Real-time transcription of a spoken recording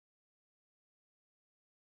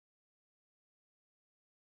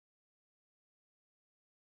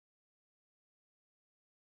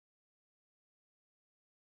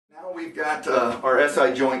Now we've got our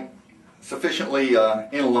SI joint sufficiently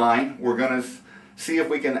in line. We're going to see if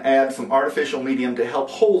we can add some artificial medium to help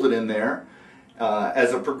hold it in there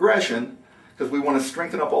as a progression, because we want to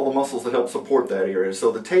strengthen up all the muscles that help support that area.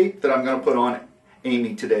 So the tape that I'm going to put on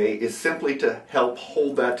Amy today is simply to help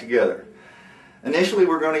hold that together. Initially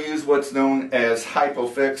we're going to use what's known as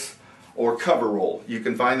HypoFix or cover roll. You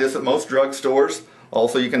can find this at most drugstores.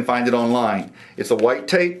 Also you can find it online. It's a white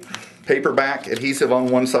tape, paperback, adhesive on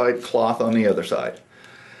one side, cloth on the other side.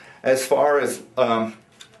 As far as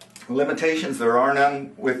limitations, there are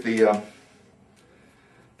none with the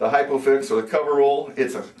HypoFix or the cover roll.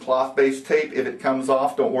 It's a cloth-based tape. If it comes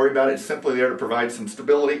off, don't worry about it. It's simply there to provide some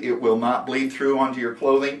stability. It will not bleed through onto your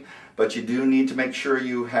clothing, but you do need to make sure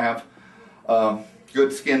you have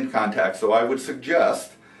good skin contact. So I would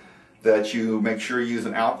suggest that you make sure you use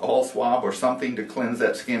an alcohol swab or something to cleanse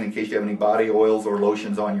that skin in case you have any body oils or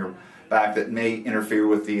lotions on your back that may interfere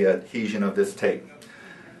with the adhesion of this tape.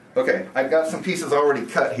 Okay, I've got some pieces already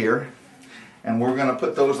cut here, and we're going to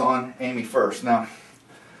put those on Amy first. Now,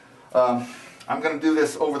 I'm going to do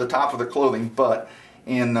this over the top of the clothing, but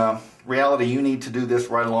in reality you need to do this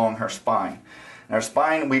right along her spine. And our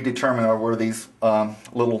spine, we determine, are where these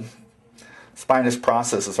little spinous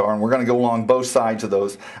processes are, and we're going to go along both sides of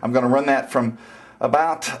those. I'm going to run that from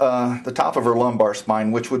about the top of her lumbar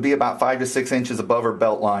spine, which would be about 5 to 6 inches above her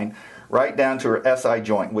belt line, right down to her SI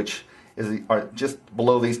joint, which are just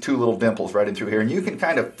below these two little dimples right in through here. And you can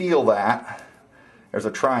kind of feel that. There's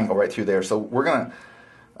a triangle right through there. So we're going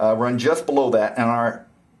to run just below that, and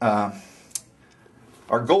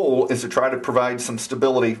our goal is to try to provide some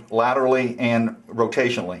stability laterally and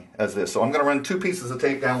rotationally as this. So I'm going to run 2 pieces of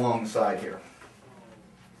tape down along the side here.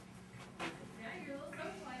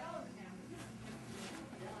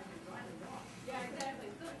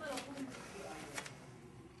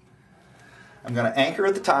 I'm going to anchor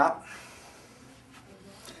at the top,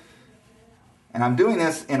 and I'm doing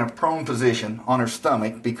this in a prone position on her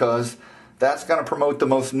stomach because that's going to promote the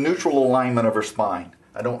most neutral alignment of her spine.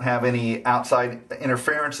 I don't have any outside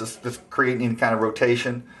interference that's creating any kind of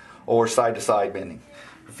rotation or side-to-side bending.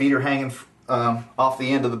 Her feet are hanging off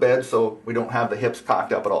the end of the bed, so we don't have the hips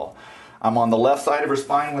cocked up at all. I'm on the left side of her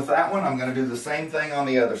spine with that one. I'm going to do the same thing on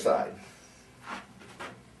the other side.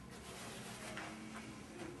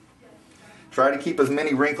 Try to keep as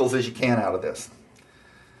many wrinkles as you can out of this.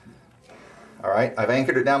 Alright, I've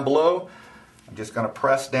anchored it down below. I'm just going to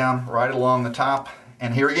press down right along the top.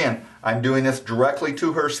 And here again, I'm doing this directly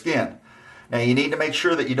to her skin. Now you need to make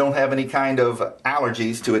sure that you don't have any kind of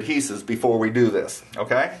allergies to adhesives before we do this.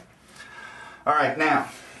 Okay? Alright, now,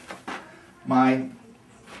 my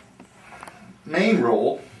main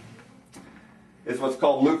roll is what's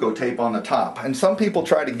called leukotape on the top. And some people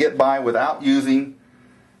try to get by without using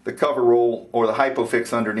the cover roll or the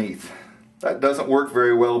HypoFix underneath. That doesn't work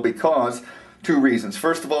very well because 2 reasons.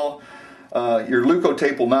 First of all, your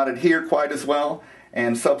leukotape will not adhere quite as well,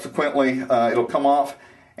 and subsequently it'll come off,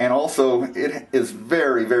 and also it is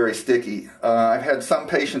very, very sticky. I've had some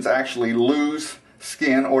patients actually lose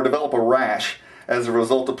skin or develop a rash as a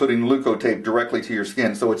result of putting leukotape directly to your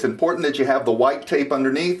skin. So it's important that you have the white tape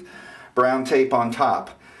underneath, brown tape on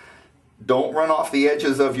top. Don't run off the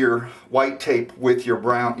edges of your white tape with your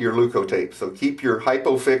leukotape. So keep your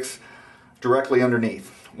HypoFix directly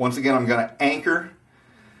underneath. Once again, I'm going to anchor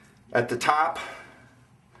at the top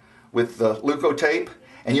with the leukotape,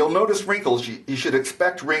 and you'll notice wrinkles. You should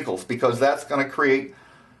expect wrinkles because that's going to create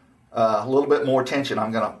a little bit more tension.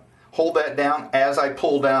 I'm going to hold that down as I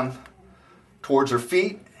pull down towards her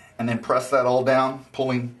feet, and then press that all down,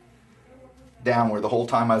 pulling downward the whole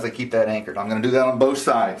time as I keep that anchored. I'm going to do that on both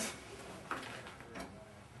sides.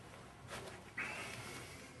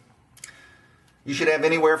 You should have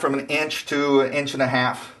anywhere from 1 inch to 1.5 inches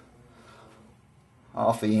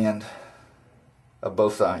off the end of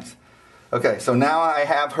both sides. Okay, so now I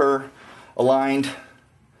have her aligned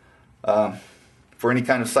for any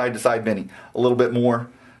kind of side-to-side bending. A little bit more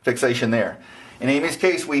fixation there. In Amy's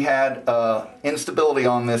case, we had instability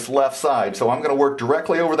on this left side, so I'm going to work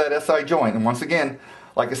directly over that SI joint. And once again,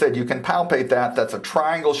 like I said, you can palpate that. That's a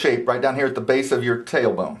triangle shape right down here at the base of your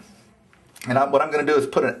tailbone. And what I'm going to do is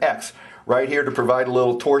put an X right here to provide a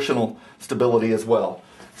little torsional stability as well.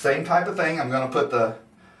 Same type of thing. I'm going to put the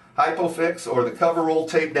HypoFix or the cover roll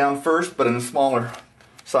tape down first, but in a smaller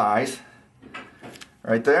size.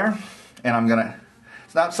 Right there. And I'm going to,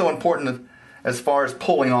 it's not so important as far as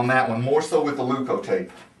pulling on that one, more so with the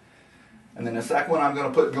leukotape. And then the second one I'm going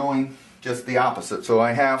to put going just the opposite. So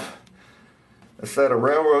I have a set of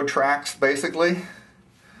railroad tracks basically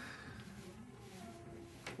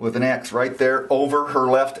with an X right there over her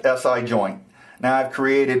left SI joint. Now I've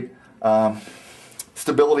created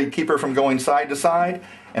stability to keep her from going side to side,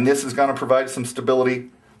 and this is going to provide some stability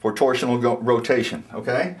for torsional rotation.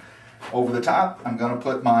 Okay? Over the top, I'm going to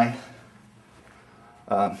put my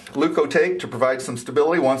Leukotape to provide some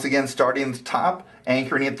stability. Once again, starting at the top,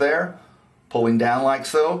 anchoring it there, pulling down like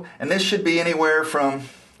so. And this should be anywhere from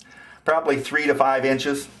probably 3 to 5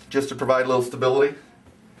 inches, just to provide a little stability.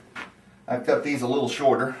 I've cut these a little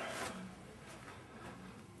shorter.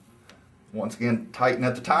 Once again, tighten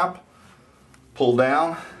at the top, pull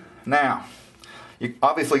down. Now, you're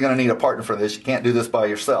obviously going to need a partner for this. You can't do this by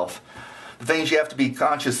yourself. The things you have to be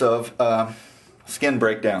conscious of, skin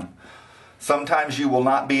breakdown. Sometimes you will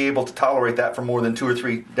not be able to tolerate that for more than 2 or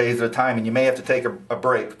 3 days at a time, and you may have to take a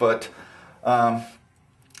break. But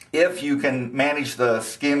if you can manage the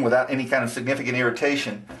skin without any kind of significant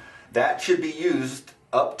irritation, that should be used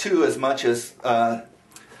up to as much as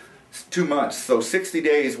 2 months. So 60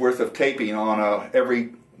 days worth of taping on a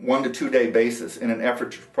every 1 to 2 day basis in an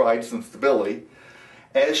effort to provide some stability.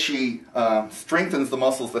 As she strengthens the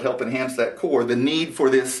muscles that help enhance that core, the need for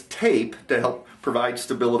this tape to help provide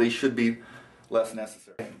stability should be less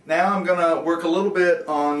necessary. Now I'm going to work a little bit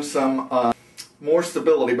on some more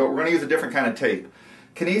stability, but we're going to use a different kind of tape.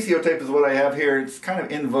 Kinesio tape is what I have here. It's kind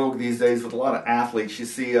of in vogue these days with a lot of athletes. You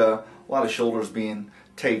see a lot of shoulders being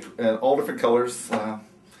taped in all different colors.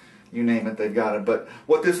 You name it, they've got it. But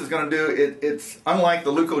what this is going to do, it's unlike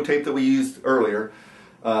the Leukotape that we used earlier.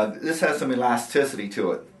 This has some elasticity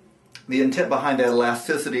to it. The intent behind that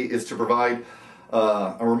elasticity is to provide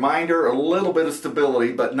a reminder, a little bit of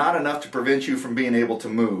stability, but not enough to prevent you from being able to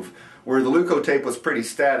move. Where the Leukotape was pretty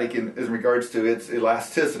static in regards to its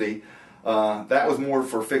elasticity, that was more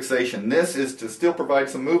for fixation. This is to still provide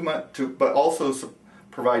some movement, but also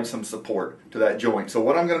provide some support to that joint. So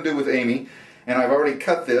what I'm going to do with Amy, and I've already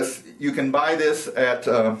cut this, you can buy this at,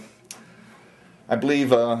 I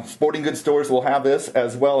believe, sporting goods stores will have this,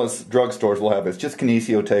 as well as drugstores will have this. Just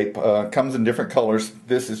Kinesio tape. Comes in different colors.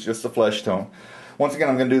 This is just a flesh tone. Once again,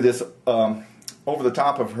 I'm going to do this over the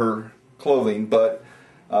top of her clothing, but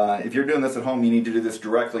if you're doing this at home, you need to do this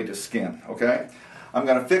directly to skin, okay? I'm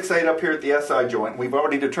going to fixate up here at the SI joint. We've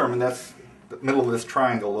already determined that's the middle of this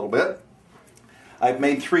triangle a little bit. I've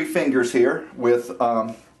made 3 fingers here with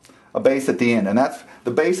a base at the end, and that's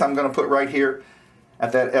the base I'm going to put right here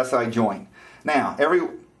at that SI joint. Now,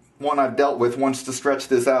 everyone I've dealt with wants to stretch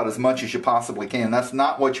this out as much as you possibly can. That's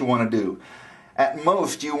not what you want to do. At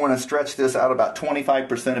most, you want to stretch this out about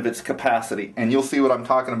 25% of its capacity, and you'll see what I'm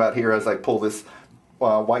talking about here as I pull this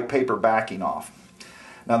white paper backing off.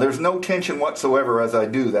 Now, there's no tension whatsoever as I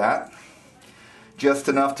do that, just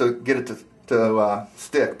enough to get it to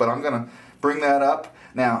stick, but I'm going to bring that up.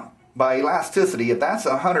 Now, by elasticity, if that's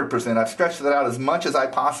 100%, I've stretched that out as much as I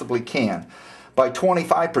possibly can. By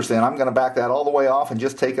 25%, I'm going to back that all the way off and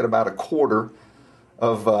just take it about 1/4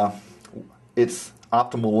 of its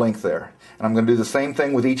optimal length there. And I'm going to do the same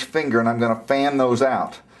thing with each finger, and I'm going to fan those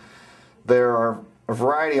out. There are a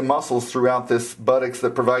variety of muscles throughout this buttocks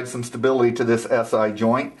that provide some stability to this SI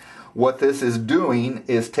joint. What this is doing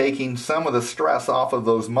is taking some of the stress off of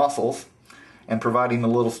those muscles and providing a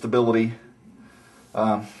little stability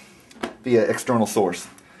via external source.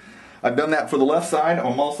 I've done that for the left side.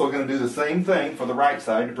 I'm also going to do the same thing for the right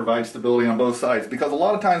side to provide stability on both sides, because a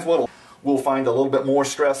lot of times we'll find a little bit more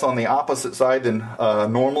stress on the opposite side than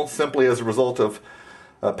normal, simply as a result of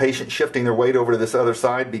patients shifting their weight over to this other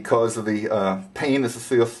side because of the pain that's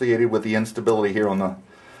associated with the instability here on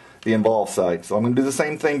the involved side. So I'm going to do the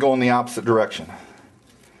same thing going the opposite direction.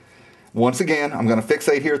 Once again, I'm going to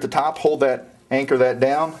fixate here at the top, hold that, anchor that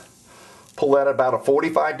down, pull that at about a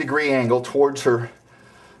 45-degree angle towards her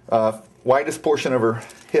widest portion of her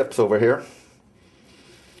hips over here.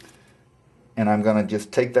 And I'm going to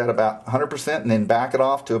just take that about 100% and then back it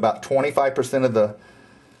off to about 25% of the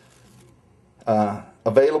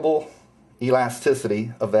available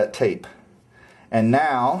elasticity of that tape. And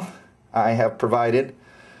now I have provided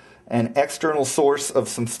an external source of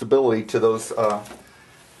some stability to those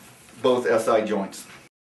both SI joints.